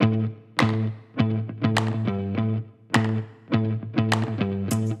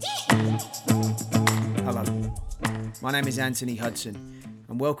My name is Anthony Hudson,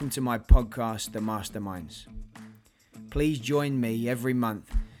 and welcome to my podcast, The MASTERMINDS. Please join me every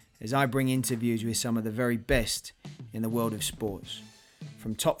month as I bring interviews with some of the very best in the world of sports,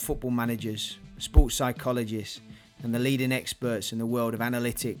 from top football managers, sports psychologists, and the leading experts in the world of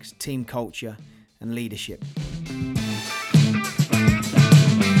analytics, team culture, and leadership.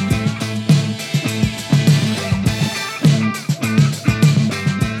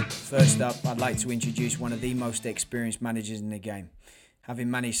 First up, I'd like to introduce one of the most experienced managers in the game.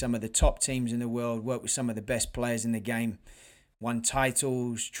 Having managed some of the top teams in the world, worked with some of the best players in the game, won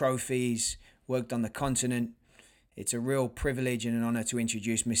titles, trophies, worked on the continent. It's a real privilege and an honour to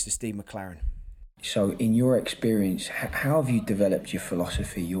introduce Mr. Steve McClaren. So in your experience, how have you developed your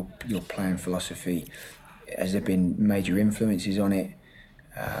philosophy, your playing philosophy? Has there been major influences on it?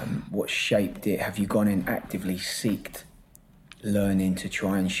 What shaped it? Have you gone and actively seeked learning to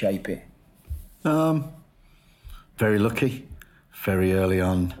try and shape it? Very lucky. Very early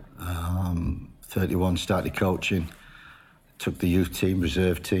on, 31, started coaching. Took the youth team,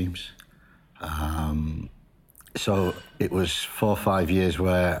 reserve teams. So it was 4 or 5 years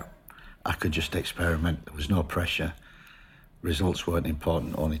where I could just experiment. There was no pressure. Results weren't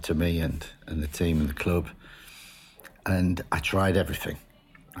important only to me and the team and the club. And I tried everything.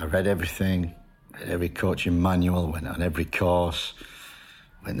 I read everything, read every coaching manual, went on every course,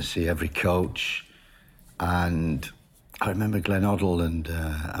 went to see every coach. And I remember Glenn Hoddle and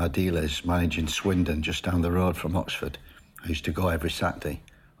our dealers managing Swindon just down the road from Oxford. I used to go every Saturday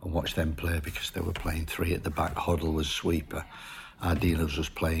and watch them play because they were playing three at the back. Hoddle was sweeper. Our dealers was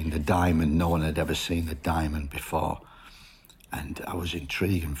playing the diamond. No one had ever seen the diamond before. And I was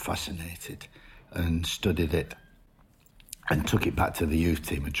intrigued and fascinated and studied it and took it back to the youth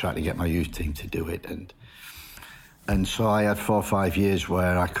team and tried to get my youth team to do it. And so I had 4 or 5 years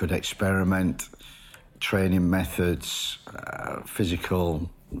where I could experiment, training methods, physical,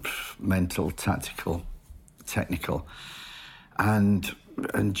 mental, tactical, technical, and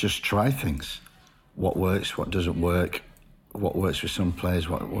just try things. What works, what doesn't work, what works with some players,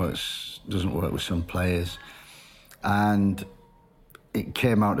 what doesn't work with some players. And it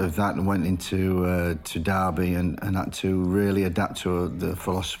came out of that and went into to Derby and had to really adapt to the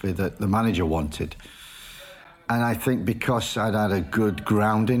philosophy that the manager wanted. And I think because I'd had a good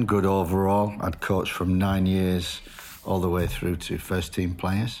grounding, good overall, I'd coached from 9 years all the way through to first team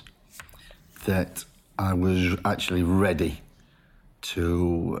players, that I was actually ready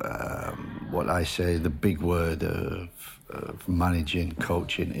to, what I say, the big word of managing,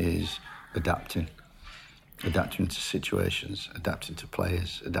 coaching is adapting. Adapting to situations, adapting to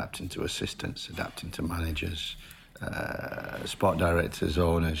players, adapting to assistants, adapting to managers, sport directors,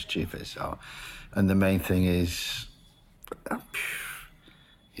 owners, chiefs. And the main thing is, I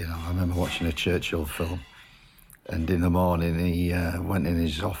remember watching a Churchill film, and in the morning he went in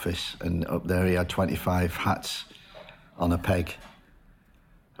his office, and up there he had 25 hats on a peg.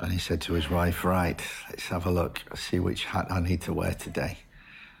 And he said to his wife, right, let's have a look, see which hat I need to wear today.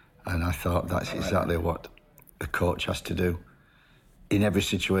 And I thought that's exactly what a coach has to do. In every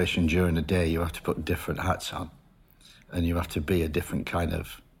situation during the day, you have to put different hats on, and you have to be a different kind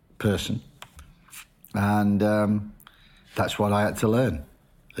of person. And that's what I had to learn,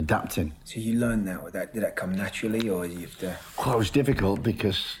 adapting. So you learned that. Did that come naturally, or you have to? Well, it was difficult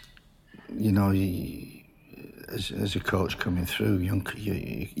because, as a coach coming through,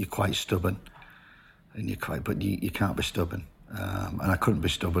 you're quite stubborn, and but you can't be stubborn. And I couldn't be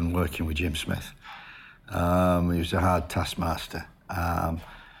stubborn working with Jim Smith. He was a hard taskmaster. But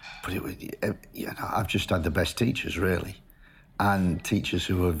I've just had the best teachers, really. And teachers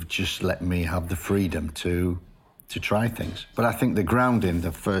who have just let me have the freedom to try things. But I think the grounding,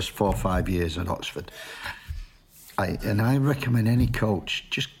 the first 4 or 5 years at Oxford, I recommend any coach,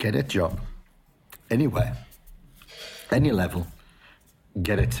 just get a job, anywhere, any level,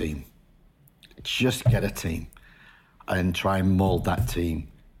 get a team. Just get a team and try and mould that team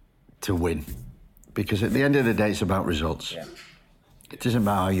to win. Because at the end of the day, it's about results. Yeah. It isn't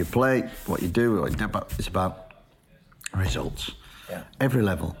about how you play, what you do, it's about results. Yeah. Every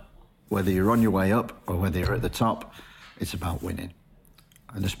level, whether you're on your way up or whether you're at the top, it's about winning.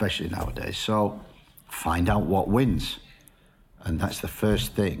 And especially nowadays. So find out what wins. And that's the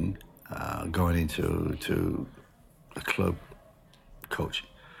first thing going into a club coaching.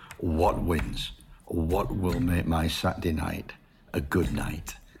 What wins? What will make my Saturday night a good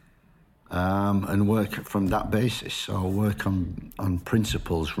night? And work from that basis. So work on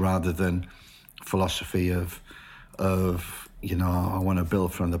principles rather than philosophy of I want to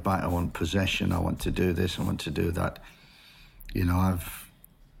build from the back, I want possession, I want to do this, I want to do that. I've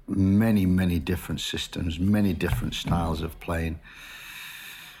many different systems, many different styles of playing,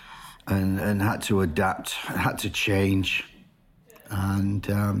 and had to adapt, had to change, and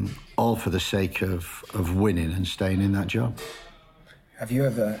all for the sake of winning and staying in that job. Have you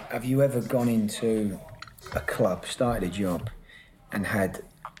ever gone into a club, started a job, and had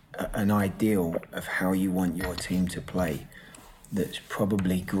an ideal of how you want your team to play that's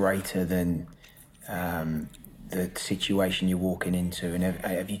probably greater than the situation you're walking into, and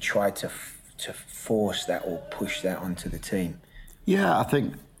have you tried to force that or push that onto the team? Yeah, I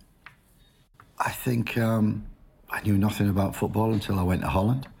think I knew nothing about football until I went to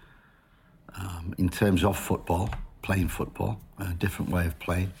Holland. In terms of football, playing football, a different way of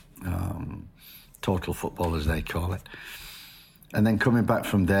playing, total football as they call it. And then coming back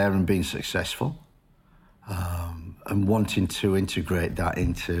from there and being successful, and wanting to integrate that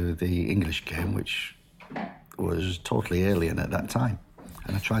into the English game, which was totally alien at that time.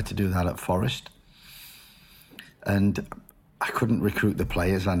 And I tried to do that at Forest. And I couldn't recruit the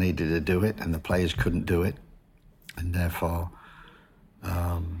players I needed to do it, and the players couldn't do it. And therefore,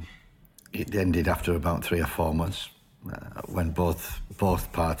 it ended after about 3 or 4 months, when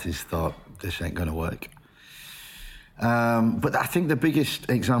both parties thought this ain't going to work. But I think the biggest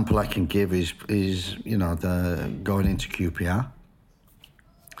example I can give is the going into QPR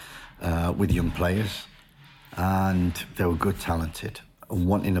with young players, and they were good, talented, and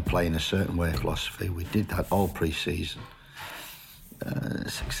wanting to play in a certain way of philosophy. We did that all pre-season.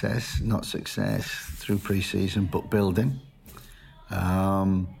 Success, not success through pre-season, but building.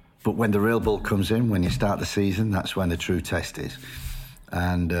 But when the real ball comes in, when you start the season, that's when the true test is.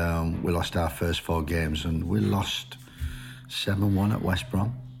 And we lost our first 4 games, and we lost 7-1 at West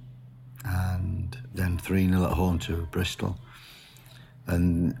Brom, and then 3-0 at home to Bristol.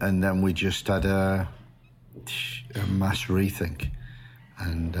 And then we just had a mass rethink.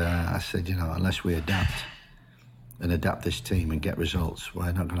 And I said, unless we adapt this team and get results,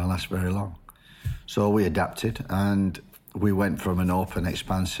 we're not going to last very long. So we adapted, and we went from an open,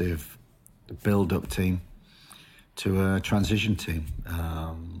 expansive, build-up team to a transition team.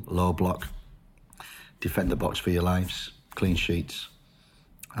 Low block, defend the box for your lives, clean sheets,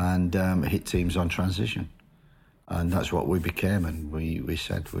 and hit teams on transition. And that's what we became, and we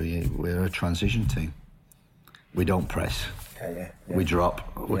said we're a transition team. We don't press. Yeah. We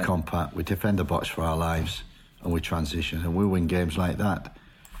drop, we're compact, we defend the box for our lives, and we transition, and we win games like that.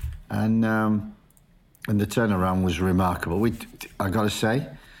 And the turnaround was remarkable. I got to say,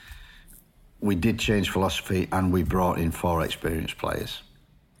 we did change philosophy, and we brought in 4 experienced players.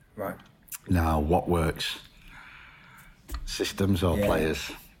 Right. Now, what works? Systems or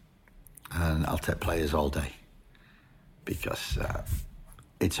players? And I'll take players all day, because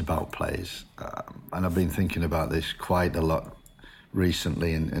it's about players. And I've been thinking about this quite a lot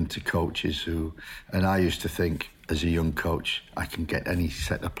recently, and to coaches and I used to think as a young coach, I can get any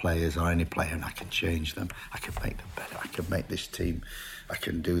set of players or any player and I can change them. I can make them better. I can make this team. I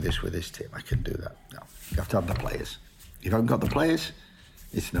can do this with this team. I can do that. No, you have to have the players. If you haven't got the players,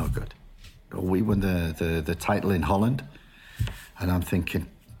 it's no good. We won the title in Holland, and I'm thinking,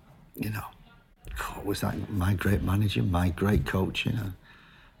 was that my great manager, my great coach?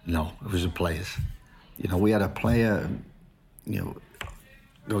 No, it was the players. We had a player.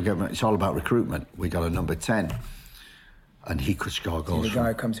 Don't get me, it's all about recruitment. We got a number 10, and he could score goals. The guy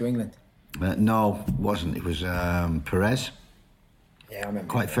who come to England? No, wasn't. It was Perez. Yeah, I remember.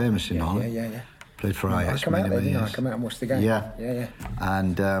 Quite famous in Holland. Yeah. Played for Ajax. I come out there, didn't I? I come out and watch the game. Yeah.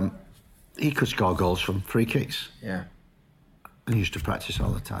 And he could score goals from free kicks. Yeah. And he used to practice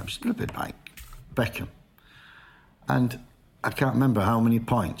all the time. Just a little bit like Beckham. And I can't remember how many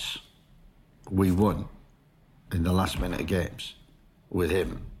points we won in the last minute of games with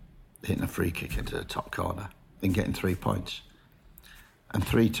him hitting a free kick into the top corner and getting 3 points. And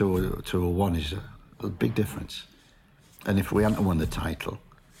 3 to a 1 is a big difference. And if we hadn't won the title,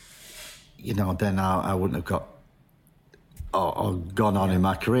 then I wouldn't have got or gone on in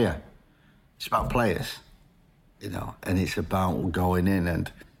my career. It's about players, and it's about going in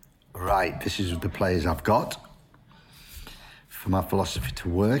and, right, this is the players I've got. For my philosophy to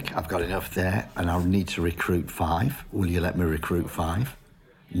work, I've got enough there, and I'll need to recruit 5. Will you let me recruit 5?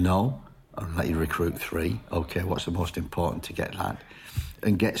 No. I'll let you recruit 3. Okay, what's the most important to get that?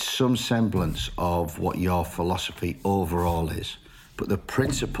 And get some semblance of what your philosophy overall is. But the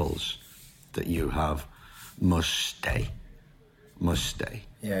principles that you have must stay.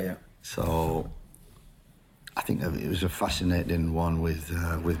 Yeah. So I think it was a fascinating one with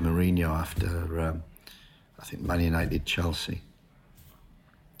Mourinho after, I think, Man United, Chelsea.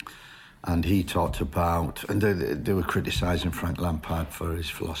 And he talked about, and they were criticising Frank Lampard for his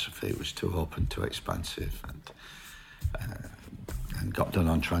philosophy. It was too open, too expansive, and got done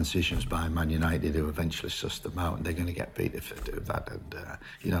on transitions by Man United, who eventually sussed them out, and they're going to get beat if they do that. And,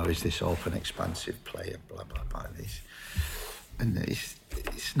 is this open, expansive play, and blah, blah, blah. And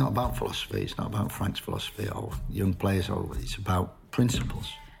it's not about philosophy, it's not about Frank's philosophy or young players, it's about principles.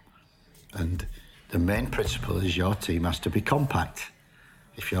 And the main principle is your team has to be compact.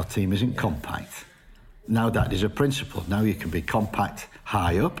 If your team isn't compact, now that is a principle. Now you can be compact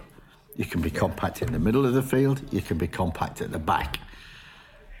high up, you can be compact in the middle of the field, you can be compact at the back.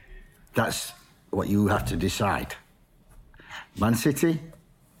 That's what you have to decide. Man City,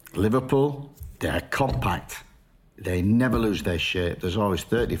 Liverpool, they're compact. They never lose their shape. There's always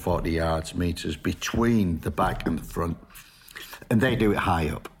 30, 40 metres between the back and the front. And they do it high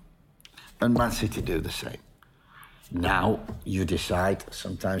up. And Man City do the same. Now you decide.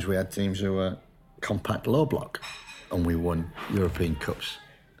 Sometimes we had teams who were compact low block and we won European Cups.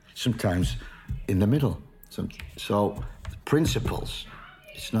 Sometimes in the middle. So the principles,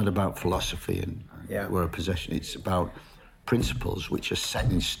 it's not about philosophy and we're a possession. It's about principles which are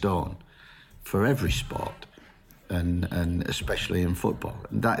set in stone for every sport and especially in football.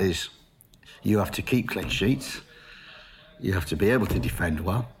 And that is, you have to keep clean sheets. You have to be able to defend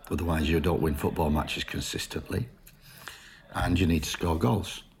well. Otherwise you don't win football matches consistently. And you need to score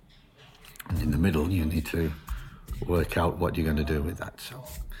goals. And in the middle, you need to work out what you're going to do with that.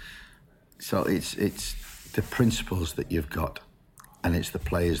 So it's the principles that you've got, and it's the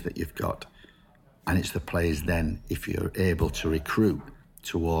players that you've got, and it's the players then, if you're able to recruit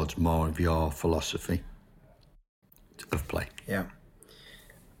towards more of your philosophy of play. Yeah.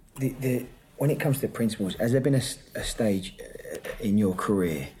 When it comes to principles, has there been a stage in your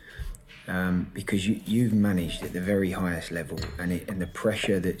career? Because you've managed at the very highest level, and the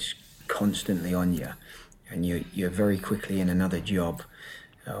pressure that's constantly on you, and you're very quickly in another job,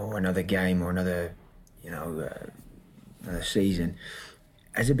 or another game, or another season.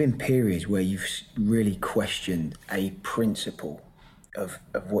 Has there been periods where you've really questioned a principle of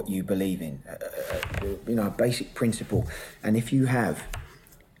what you believe in, a basic principle? And if you have,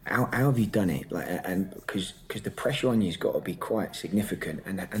 how have you done it? Because the pressure on you's got to be quite significant.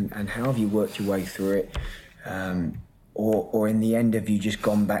 And how have you worked your way through it? Or in the end, have you just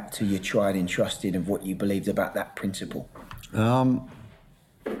gone back to your tried and trusted of what you believed about that principle?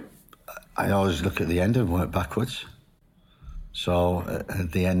 I always look at the end and work backwards. So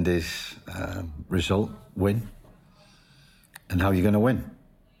at the end is result, win, and how you're going to win.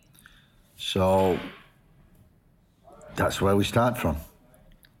 So that's where we start from.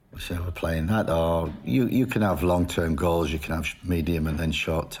 We say we're playing that, or you can have long-term goals, you can have medium and then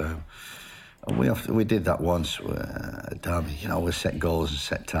short-term. We did that once at Derby. We set goals and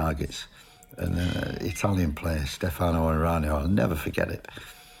set targets. And Italian player Stefano Arano, I'll never forget it.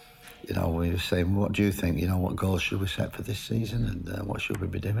 We were saying, what do you think? What goals should we set for this season, and what should we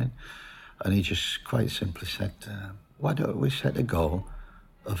be doing? And he just quite simply said, why don't we set a goal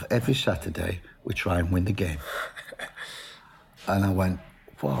of every Saturday we try and win the game? And I went,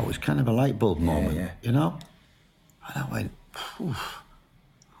 wow, it was kind of a light bulb moment, And I went,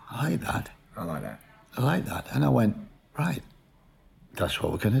 I like that. I like that. And I went, right, that's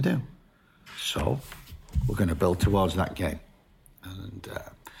what we're going to do. So we're going to build towards that game. And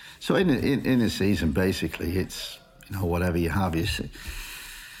so in a season, basically, it's, whatever you have, you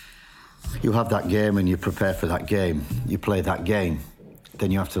have that game and you prepare for that game. You play that game.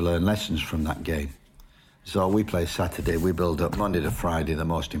 Then you have to learn lessons from that game. So we play Saturday, we build up Monday to Friday, the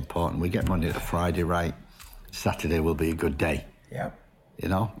most important. We get Monday to Friday right, Saturday will be a good day. Yeah.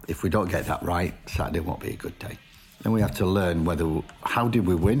 If we don't get that right, Saturday won't be a good day. And we have to learn how did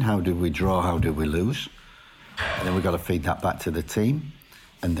we win, how did we draw, how did we lose? And then we've got to feed that back to the team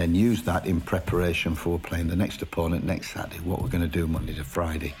and then use that in preparation for playing the next opponent next Saturday, what we're going to do Monday to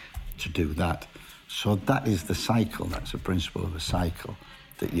Friday to do that. So that is the cycle, that's the principle of a cycle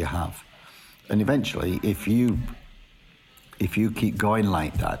that you have. And eventually, if you keep going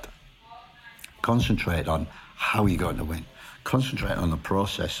like that, concentrate on how you're going to win. Concentrate on the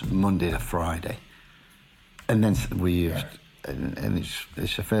process Monday to Friday. And then and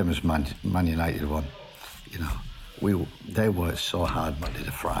it's a famous Man United one, They worked so hard Monday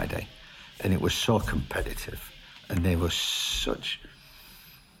to Friday, and it was so competitive, and they were such,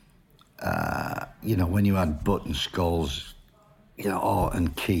 when you had Butt and Scholes,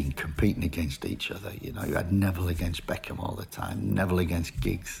 and Keane competing against each other. You had Neville against Beckham all the time, Neville against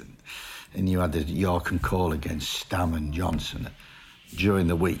Giggs, and you had the York and Cole against Stam and Johnson during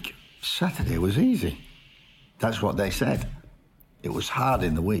the week. Saturday was easy. That's what they said. It was hard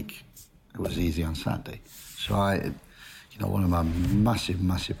in the week, It was easy on Saturday. So one of my massive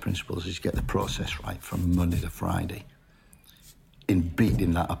principles is get the process right from Monday to Friday in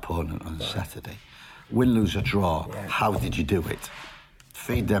beating that opponent on Saturday. Win, lose or draw, how did you do it?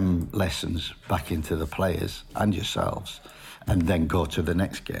 Feed them lessons back into the players and yourselves, and then go to the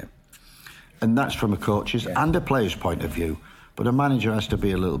next game. And that's from a coach's and a player's point of view. But a manager has to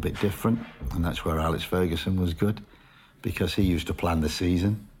be a little bit different, and that's where Alex Ferguson was good, because he used to plan the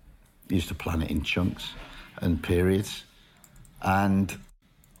season. He used to plan it in chunks and periods. And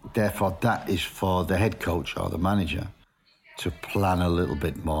therefore, that is for the head coach or the manager to plan a little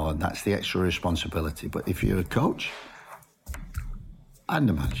bit more, and that's the extra responsibility. But if you're a coach and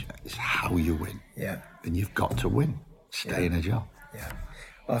a manager, it's how you win. Yeah. And you've got to win. Stay in a job. Yeah.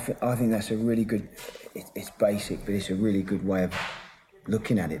 I think that's a really good, it's basic, but it's a really good way of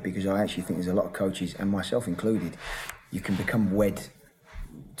looking at it, because I actually think there's a lot of coaches, and myself included, you can become wed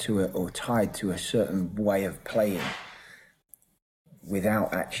to or tied to a certain way of playing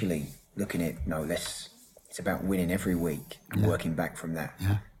without actually looking at, it's about winning every week and working back from that.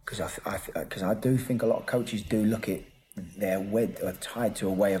 Yeah. Because I do think a lot of coaches do look at they're wed or tied to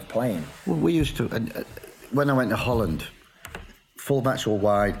a way of playing. Well, we used to, when I went to Holland, fullbacks were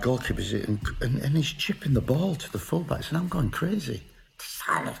wide, goalkeepers, and he's chipping the ball to the fullbacks, and I'm going crazy.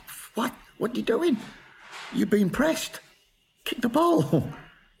 What are you doing? You're being pressed. Kick the ball.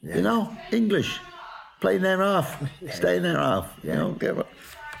 English. Play in their half. Stay in their half. No,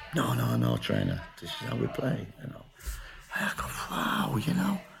 trainer. This is how we play. I go,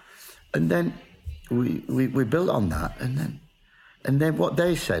 wow, And then we built on that, and then what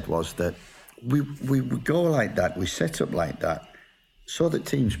they said was that we would go like that, we set up like that, so that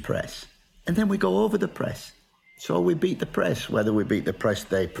teams press, and then we go over the press. So we beat the press, whether we beat the press,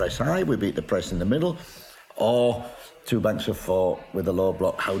 they press high, we beat the press in the middle, or two banks of four with a low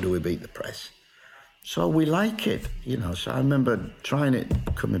block, how do we beat the press? So we like it, So I remember trying it,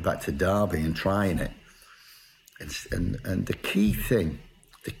 coming back to Derby and trying it. And the key thing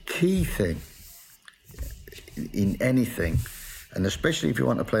in anything, and especially if you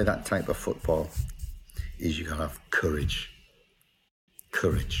want to play that type of football, is you got to have courage.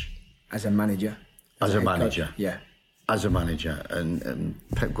 Courage. As a manager? As a manager. Coach. Yeah. As a manager. And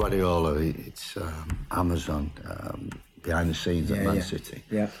Pep Guardiola, it's Amazon, behind the scenes at Man City.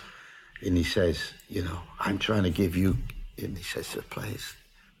 Yeah. And he says, I'm trying to give you, and he says to the players,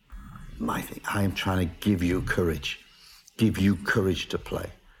 I'm trying to give you courage to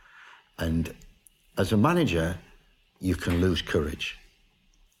play. And as a manager, you can lose courage.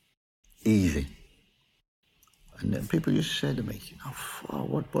 Easy. And then people used to say to me,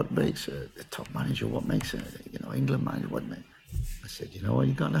 what makes a top manager, what makes a, England manager, what makes... I said, what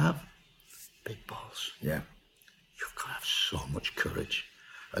you got to have? Big balls. Yeah. You've got to have so much courage.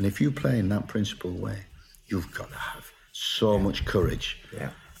 And if you play in that principled way, you've got to have so much courage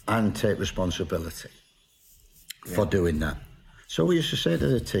and take responsibility for doing that. So we used to say to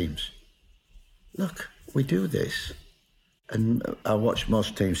the teams, look, we do this. And I watch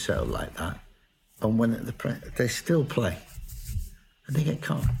most teams settle like that. And when they still play. And they get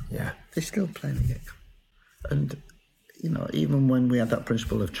caught. Yeah. They still play and they get caught. And, even when we had that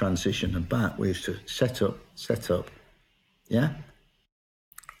principle of transition and back, we used to set up. Yeah?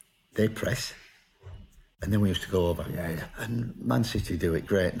 They press, and then we used to go over. Yeah. And Man City do it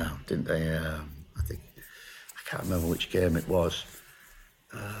great now, didn't they? I can't remember which game it was,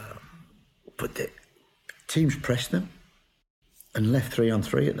 but the teams pressed them and left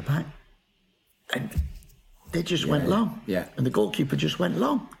 3-on-3 at the back, and they just went long. Yeah. And the goalkeeper just went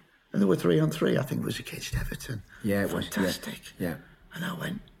long, and there were 3-on-3. I think it was against Everton. Yeah, it was fantastic. Yeah. And I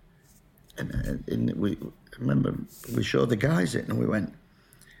went, and we remember we showed the guys it, and we went.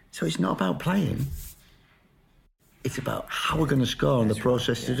 So it's not about playing. It's about how we're going to score and the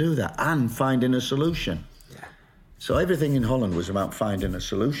process to do that, and finding a solution. Yeah. So everything in Holland was about finding a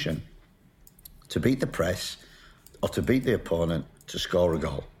solution to beat the press or to beat the opponent to score a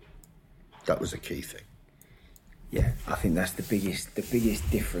goal. That was the key thing. Yeah, I think that's the biggest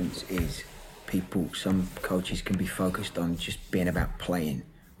difference is some coaches can be focused on just being about playing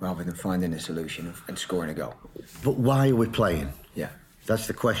rather than finding a solution and scoring a goal. But why are we playing? Yeah. That's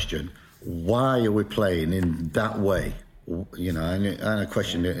the question. Why are we playing in that way? And a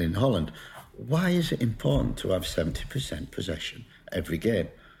question in Holland, why is it important to have 70% possession every game?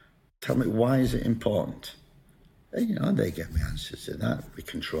 Tell me, why is it important? And they get me answers to that. We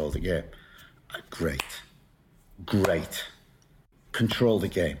control the game. Great. Control the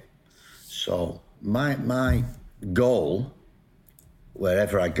game. So my goal,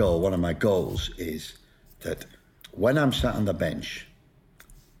 wherever I go, one of my goals is that when I'm sat on the bench,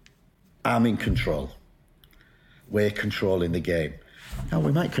 I'm in control. We're controlling the game. Now,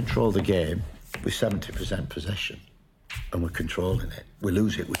 we might control the game with 70% possession, and we're controlling it. We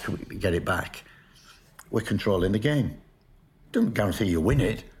lose it, we get it back. We're controlling the game. Doesn't guarantee you win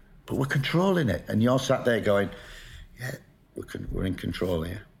it, but we're controlling it. And you're sat there going, yeah, we're in control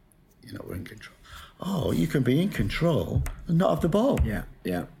here. You know, we're in control. Oh, you can be in control and not have the ball. Yeah,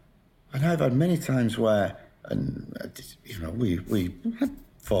 yeah. And I've had many times where, and you know, we had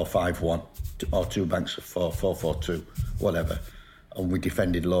 4-5-1 or 2 banks of 4-4-4-2, whatever, and we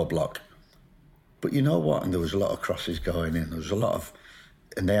defended low block. But you know what? And there was a lot of crosses going in. There was a lot of,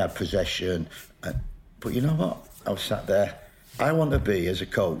 and they had possession. But you know what? I was sat there. I want to be, as a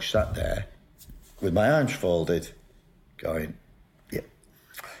coach, sat there with my arms folded, going, yeah,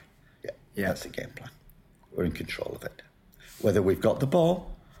 that's the game plan. We're in control of it. Whether we've got the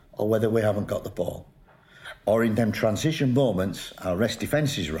ball or whether we haven't got the ball. Or in them transition moments, our rest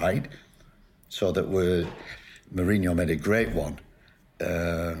defence is right, so that Mourinho made a great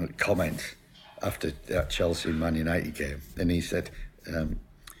comment after that Chelsea-Man United game. And he said,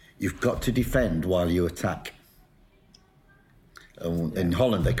 you've got to defend while you attack. In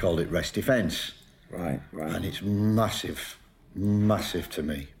Holland, they call it rest defence. Right. And it's massive to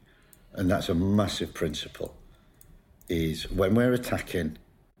me. And that's a massive principle, is when we're attacking,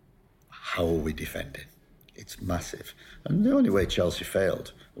 how are we defending? It's massive. And the only way Chelsea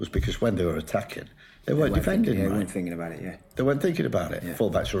failed was because when they were attacking, they weren't defending right. They weren't thinking about it, yeah. They weren't thinking about it. Yeah.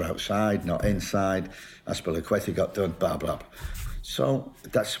 Fullbacks were outside, not inside. Aspilicueta got done, blah, blah. So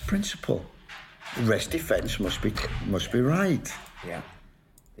that's the principle. Rest defence must be right. Yeah.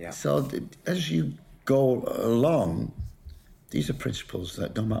 So as you go along, these are principles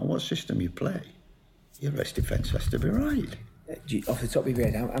that no matter what system you play, your rest defence has to be right. Off the top of your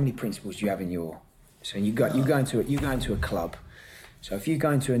head, how many principles do you have in your? So you go into a club. So if you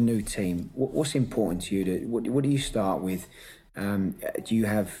go into a new team, what's important to you? What do you start with? Do you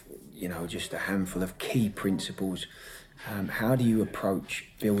have just a handful of key principles? How do you approach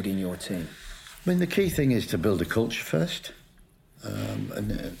building your team? I mean, the key thing is to build a culture first, and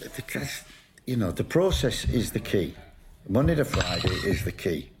the process is the key. Monday to Friday is the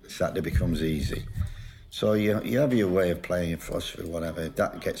key. Saturday becomes easy. So you have your way of playing, your philosophy, whatever.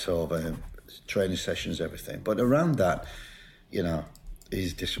 That gets over, training sessions, everything. But around that,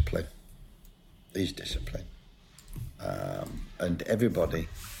 is discipline. And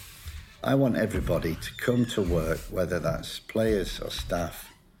I want everybody to come to work, whether that's players or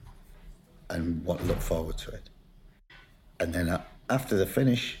staff, and look forward to it. And then after they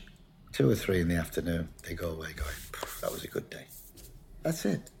finish, 2 or 3 in the afternoon, they go away going, that was a good day. That's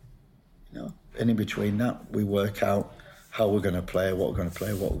it. And in between that, we work out how we're going to play, what we're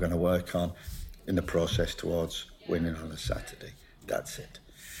going to work on in the process towards winning on a Saturday. That's it.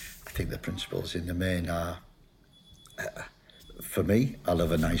 I think the principles in the main are, for me, I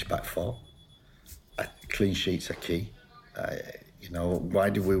love a nice back four. Clean sheets are key. Why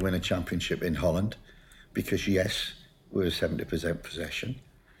did we win a championship in Holland? Because yes, we were 70% possession.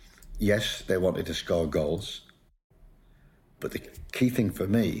 Yes, they wanted to score goals. But the key thing for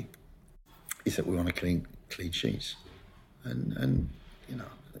me is that we want to clean sheets. And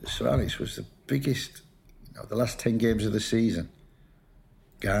Sir Alex was the biggest, the last 10 games of the season.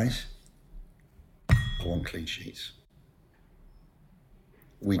 Guys, I want clean sheets.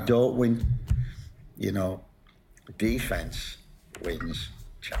 We don't win, defence wins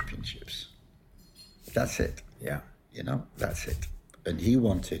championships. That's it. Yeah. That's it. And he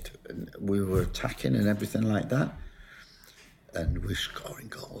wanted, and we were attacking and everything like that. And we're scoring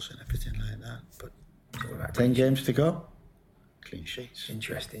goals and everything like that. But 10 games to go, clean sheets.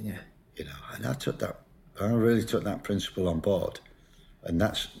 Interesting, yeah. And I really took that principle on board. And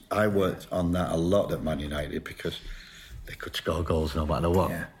I worked on that a lot at Man United because they could score goals no matter what.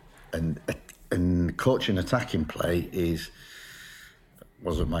 Yeah. And coaching attacking play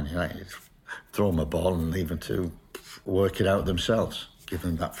wasn't Man United. Throw them a ball and leave them to work it out themselves. Give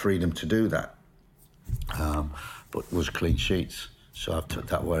them that freedom to do that. But was clean sheets. So I've took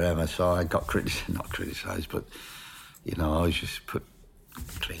that wherever. So I got not criticised, but I always just put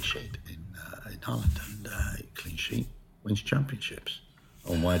clean sheet in Holland, and clean sheet wins championships.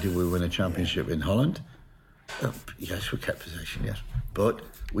 And why did we win a championship in Holland? Yes, we kept possession, yes, but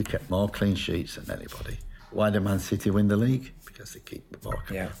we kept more clean sheets than anybody. Why did Man City win the league? Because they keep the ball.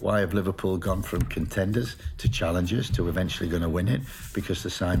 Yeah. Why have Liverpool gone from contenders to challengers to eventually going to win it? Because they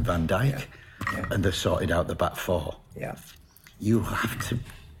signed Van Dijk. Yeah. Yeah. And they sorted out the back four. Yeah. You have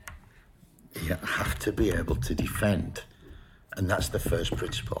to be able to defend. And that's the first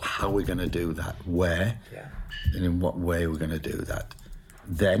principle. How are we going to do that? Where? Yeah. And in what way we're going to do that?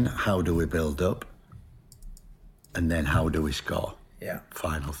 Then how do we build up? And then how do we score? Yeah.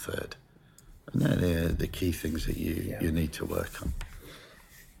 Final third. And they're the key things that you need to work on.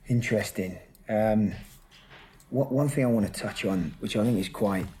 Interesting. One thing I want to touch on, which I think is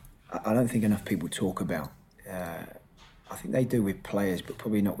I don't think enough people talk about. I think they do with players, but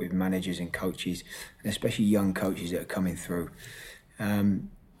probably not with managers and coaches, and especially young coaches that are coming through.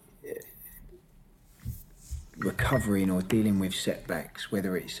 Recovering or dealing with setbacks,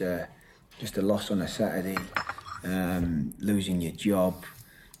 whether it's just a loss on a Saturday, losing your job,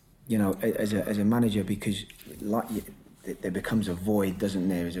 as a manager, because there becomes a void, doesn't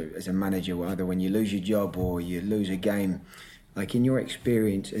there, as a manager, either when you lose your job or you lose a game. Like, in your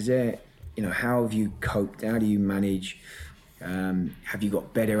experience, is there, how have you coped? How do you manage? Have you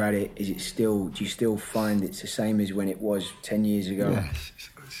got better at it? Do you still find it's the same as when it was 10 years ago? Yes,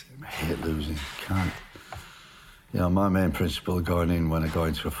 I hate losing. Can't. My main principle going in when I go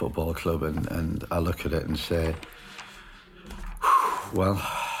into a football club and I look at it and say, well,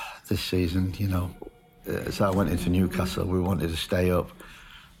 this season, as I went into Newcastle, we wanted to stay up.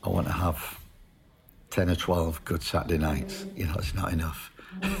 I want to have 10 or 12 good Saturday nights. It's not enough.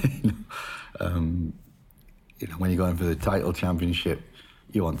 When you're going for the title championship,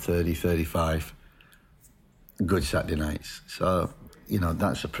 you want 30, 35 good Saturday nights. So,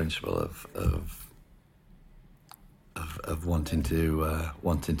 that's the principle of wanting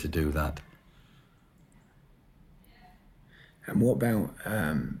to do that. And what about?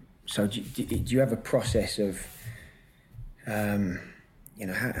 So do you have a process of?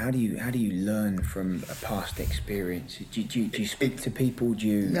 How do you learn from a past experience? Do you speak to people? Do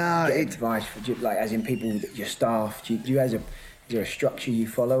you get advice? As in people, your staff? Is there a structure you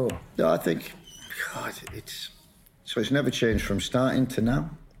follow? Or? No, I think, it's never changed from starting to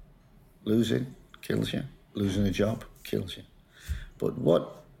now. Losing kills you. Losing a job kills you. But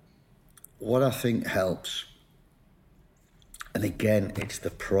what I think helps, and again, it's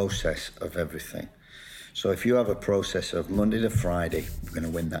the process of everything. So if you have a process of Monday to Friday, we're going to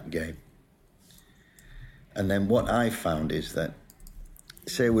win that game. And then what I found is that,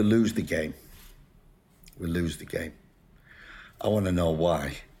 say we lose the game. I want to know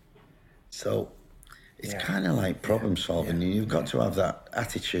why. So it's kind of like problem solving. You've got to have that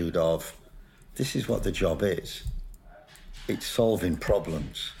attitude of, this is what the job is. It's solving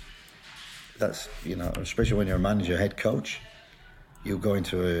problems. That's, especially when you're a manager, head coach, you go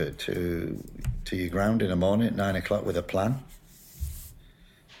into to your ground in the morning at 9 o'clock with a plan.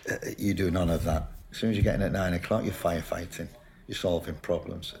 You do none of that. As soon as you get in at 9 o'clock, you're firefighting. You're solving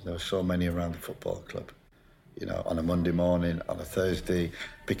problems. And there were so many around the football club. On a Monday morning, on a Thursday,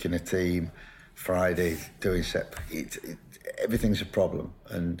 picking a team, Friday, doing set. Everything's a problem.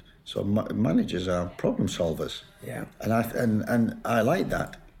 And so managers are problem solvers. Yeah. And I like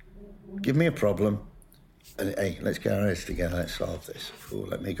that. Give me a problem. And hey, let's get our heads together, let's solve this. Ooh,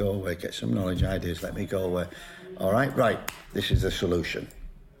 let me go away, get some knowledge, ideas, let me go away. All right, this is the solution.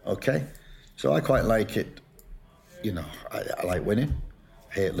 Okay? So I quite like it. I like winning,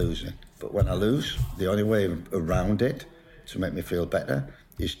 hate losing. But when I lose, the only way around it to make me feel better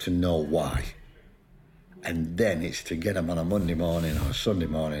is to know why. And then it's to get them on a Monday morning or a Sunday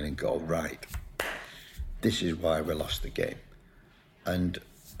morning and go, right, this is why we lost the game. And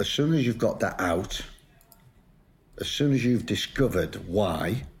as soon as you've got that out, as soon as you've discovered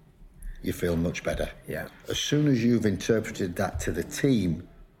why, you feel much better. Yeah. As soon as you've interpreted that to the team,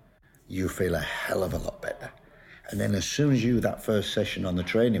 you feel a hell of a lot better. And then as soon as that first session on the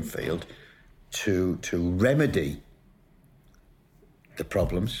training field, to remedy the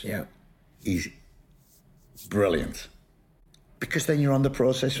problems, is brilliant. Because then you're on the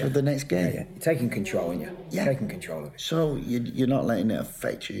process for the next game. Yeah. You're taking control, aren't you? Yeah. Taking control of it. So you're not letting it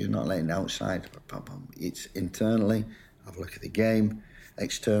affect you. You're not letting it outside. It's internally, have a look at the game.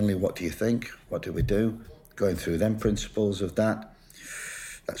 Externally, what do you think? What do we do? Going through them principles of that.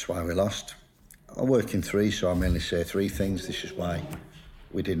 That's why we lost. I work in three, so I mainly say three things. This is why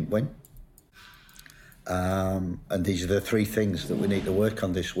we didn't win. And these are the three things that we need to work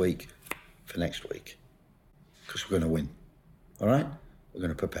on this week for next week. Because we're going to win. All right? We're going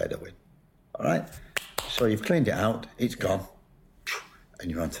to prepare to win. All right? So you've cleaned it out. It's gone.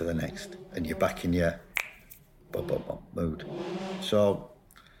 And you're on to the next. And you're back in your mood. So,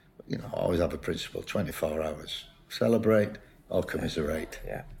 I always have a principle, 24 hours. Celebrate or commiserate.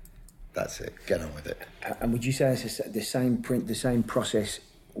 Yeah. That's it. Get on with it. And would you say it's the same process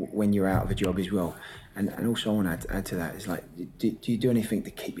when you're out of a job as well. And also I want to add to that, is like, do you do anything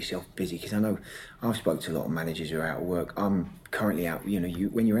to keep yourself busy? Because I know I've spoken to a lot of managers who are out of work. I'm currently out.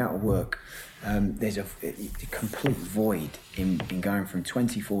 When you're out of work, there's a complete void in going from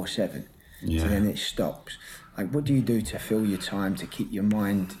 24/7 to then it stops. Like, what do you do to fill your time, to keep your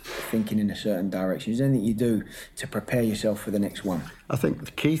mind thinking in a certain direction? Is there anything you do to prepare yourself for the next one? I think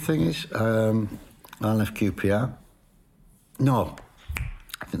the key thing is, I left QPR. No,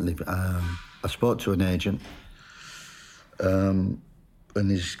 I didn't leave. I spoke to an agent, and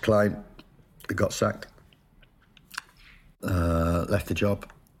his client got sacked, left the job.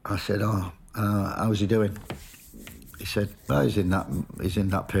 I said, how's he doing? He said, well, he's in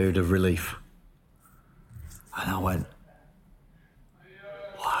that period of relief. And I went,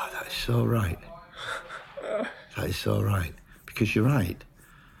 wow, that is so right. That is so right. Because you're right.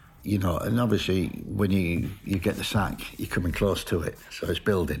 And obviously when you get the sack, you're coming close to it. So it's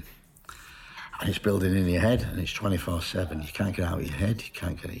building. And it's building in your head, and it's 24/7. You can't get out of your head. You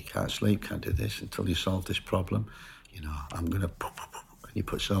can't sleep, can't do this until you solve this problem. I'm going to... And you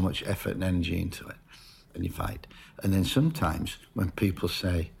put so much effort and energy into it, and you fight. And then sometimes when people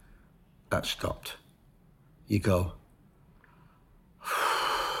say, that stopped, you go,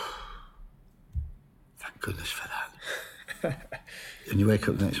 thank goodness for that. And you wake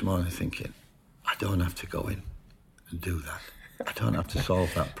up the next morning thinking, I don't have to go in and do that. I don't have to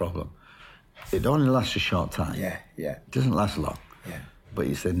solve that problem. It only lasts a short time. Yeah. It doesn't last long. Yeah. But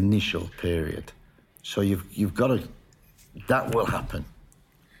it's the initial period. So you've got to... That will happen.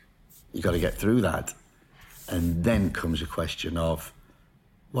 You've got to get through that. And then comes a question of,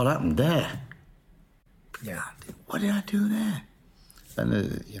 what happened there? Yeah. What did I do there?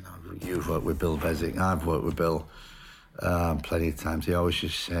 And, you've worked with Bill Bezic, I've worked with Bill plenty of times. He always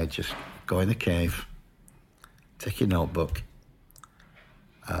just said, just go in the cave, take your notebook,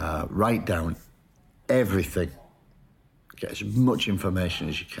 write down everything, get as much information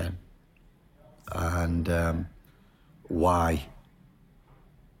as you can, and why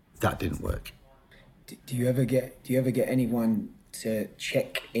that didn't work. Do you ever get anyone to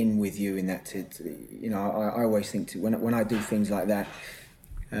check in with you in that? I always think when I do things like that,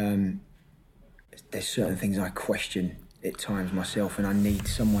 there's certain things I question at times myself, and I need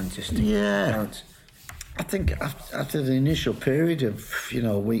someone just to bounce. I think after the initial period of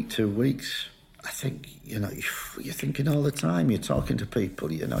week, 2 weeks, I think you're thinking all the time. You're talking to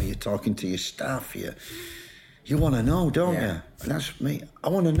people. You're talking to your staff. You want to know, don't you? And that's me. I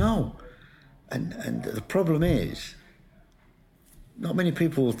want to know. And the problem is, not many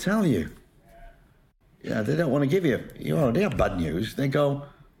people will tell you. They don't want to give you. You already have bad news. They go,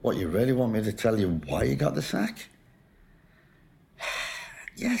 what, you really want me to tell you why you got the sack?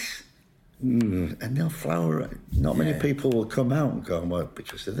 Yes. And they'll flower. Not many people will come out and go, well,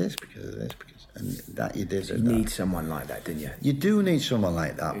 because of this, and that you did. So you need someone like that, didn't you? You do need someone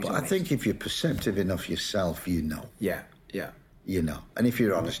like that. Who's but honest. I think if you're perceptive enough yourself, you know. Yeah. And if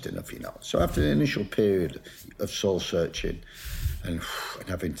you're honest enough, you know. So after the initial period of soul searching and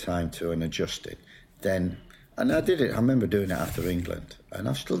having time to and adjusting, then, and I did it, I remember doing it after England, and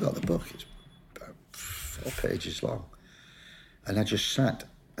I've still got the book, it's about 4 pages long. And I just sat,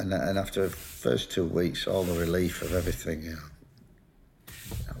 and after the first 2 weeks, all the relief of everything,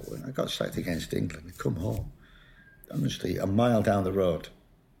 when I got sacked against England and come home, honestly, a mile down the road,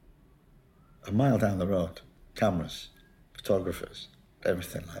 cameras, photographers,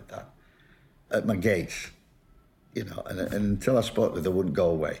 everything like that, at my gates, and until I spoke to them, they wouldn't go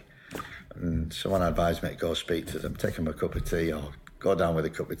away. And someone advised me to go speak to them, take them a cup of tea, or go down with a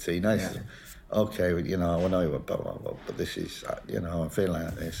cup of tea. Nice. Yeah. Okay, I know you were, but this is, I'm feeling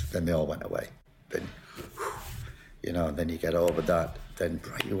like this. Then they all went away. Then, then you get over that. Then,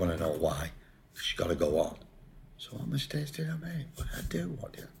 right, you want to know why. Because you got to go on. So what mistakes did I make? What did I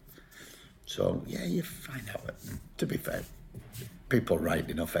do? So, you find out. To be fair, people write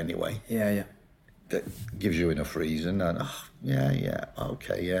enough anyway. Yeah. That gives you enough reason. And,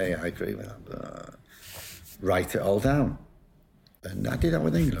 okay, I agree with that. Write it all down. And I did that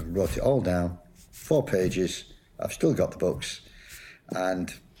with England. Wrote it all down. 4 pages. I've still got the books.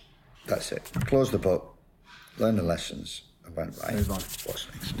 And that's it. Closed the book. Learned the lessons. I went, right, move on. What's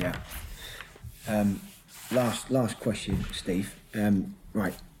next? Yeah. Last question, Steve.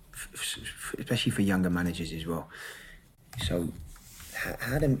 Right. Especially for younger managers as well. So,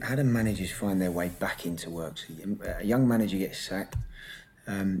 how do managers find their way back into work? So a young manager gets sacked.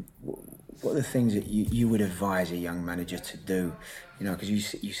 What are the things that you would advise a young manager to do? Because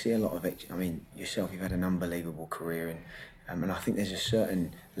you see a lot of it. I mean, yourself, you've had an unbelievable career, and I think there's a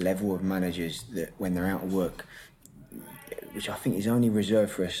certain level of managers that when they're out of work, which I think is only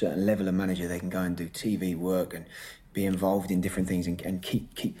reserved for a certain level of manager. They can go and do TV work and be involved in different things and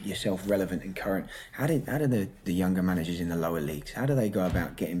keep yourself relevant and current. How do the younger managers in the lower leagues, how do they go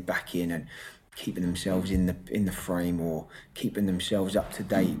about getting back in and keeping themselves in the frame or keeping themselves up to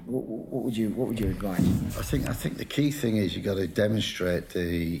date? What would you advise? I think the key thing is you got to demonstrate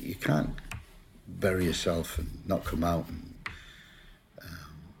you can't bury yourself and not come out. And,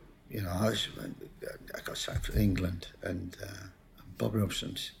 I got sacked for England, and Bob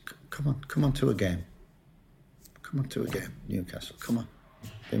Robson said, come on to a game. Come on to a game, Newcastle. Come on,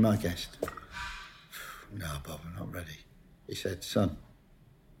 be my guest. No, Bob, I'm not ready. He said, son,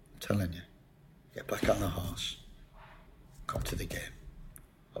 I'm telling you, get back on the horse. Come to the game.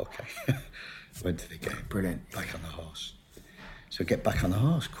 Okay. Went to the game. Brilliant. Back on the horse. So get back on the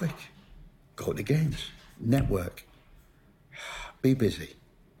horse, quick. Go to the games. Network. Be busy.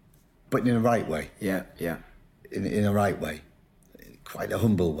 But in the right way. Yeah. In a right way. Quite a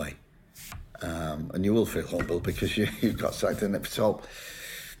humble way. And you will feel humble because you've got sacked in the top.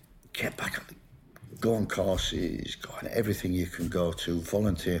 Get back on go on courses, go on everything you can go to,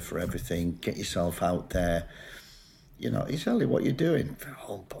 volunteer for everything, get yourself out there. Exactly what you're doing for a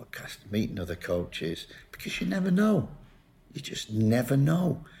whole podcast, meeting other coaches, because you never know. You just never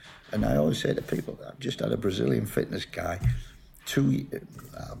know. And I always say to people, I've just had a Brazilian fitness guy,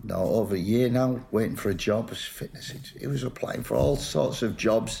 over a year now, waiting for a job as fitness. He was applying for all sorts of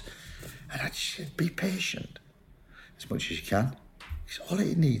jobs. And I just said, be patient as much as you can. Because all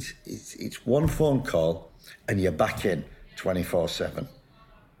it needs is it's one phone call and you're back in 24/7.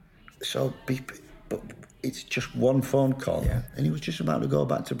 So but it's just one phone call. Yeah. And he was just about to go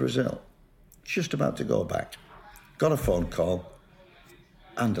back to Brazil. Just about to go back. Got a phone call.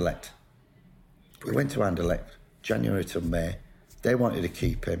 Anderlecht. We went to Anderlecht, January to May. They wanted to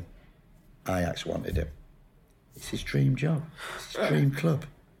keep him. Ajax wanted him. It's his dream job. It's his dream club.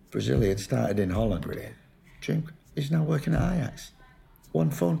 Brazilian, started in Holland. Brilliant. He's now working at Ajax.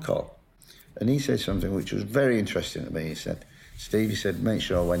 One phone call. And he said something which was very interesting to me. He said, Steve, make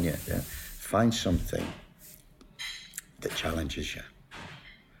sure when you find something that challenges you.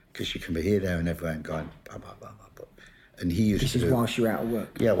 Because you can be here, there and everywhere and going, blah, blah, blah, blah. And he used to do... This is whilst you're out of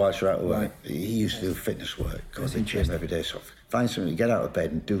work? Yeah, whilst you're out of work. Right. He used to do fitness work, go to the gym every day. So find something, get out of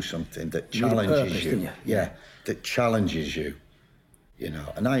bed and do something that challenges you. Yeah, that challenges you.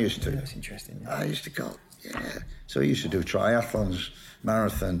 And I used to... That's interesting. Yeah. I used to go, So he used to do triathlons,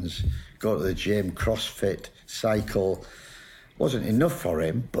 marathons, go to the gym, CrossFit, cycle. Wasn't enough for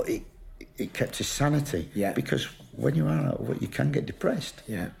him, but it kept his sanity. Yeah. Because when you are out of work, you can get depressed.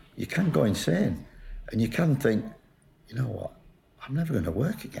 Yeah. You can go insane. And you can think, you know what, I'm never going to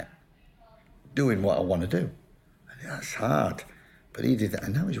work again doing what I want to do. And that's hard. But he did that,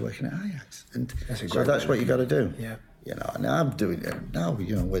 and now he's working at Ajax. And that's what you got to do. Yeah. And I'm doing it now,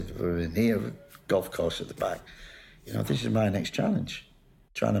 we're in here, golf course at the back. This is my next challenge,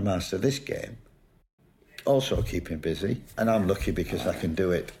 trying to master this game, also keeping busy. And I'm lucky because I can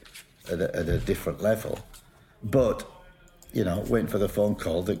do it at a different level. But, waiting for the phone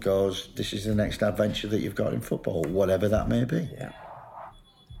call that goes, this is the next adventure that you've got in football, whatever that may be. Yeah.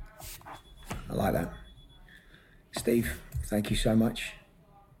 I like that. Steve, thank you so much.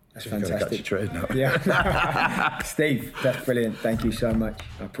 That's fantastic. Trade now. Yeah. Steve, that's brilliant. Thank you so much.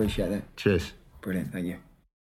 I appreciate that. Cheers. Brilliant. Thank you.